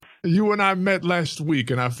You and I met last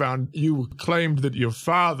week, and I found you claimed that your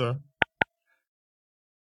father.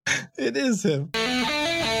 It is him.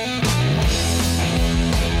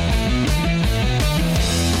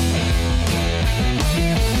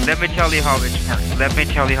 Let me tell you how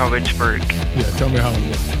it works. Yeah, tell me how it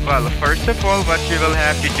works. Well, first of all, what you will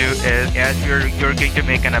have to do is, as you're going to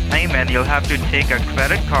make an payment, you'll have to take a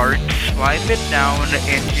credit card, swipe it down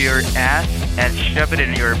into your ass, and shove it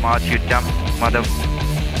in your mouth, you dumb mother.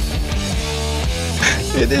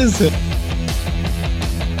 It is him.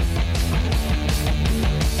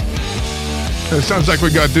 It sounds like we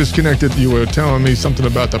got disconnected. You were telling me something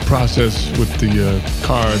about the process with the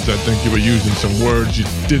cards. I think you were using some words you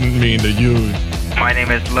didn't mean to use. My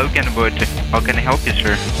name is Logan Wood. How can I help you,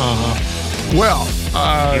 sir? Well,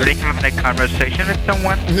 You're having a conversation with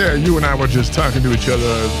someone? yeah, you and I were just talking to each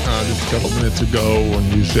other just a couple minutes ago,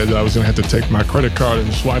 and you said that I was going to have to take my credit card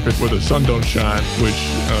and swipe it where the sun don't shine, which,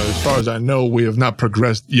 as far as I know, we have not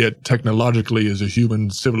progressed yet technologically as a human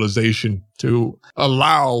civilization to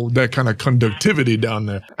allow that kind of conductivity down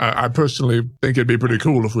there. I personally think it'd be pretty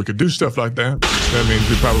cool if we could do stuff like that. That means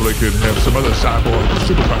we probably could have some other cyborg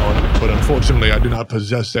superpower, but unfortunately, I do not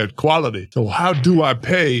possess that quality. So how do I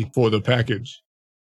pay for the package?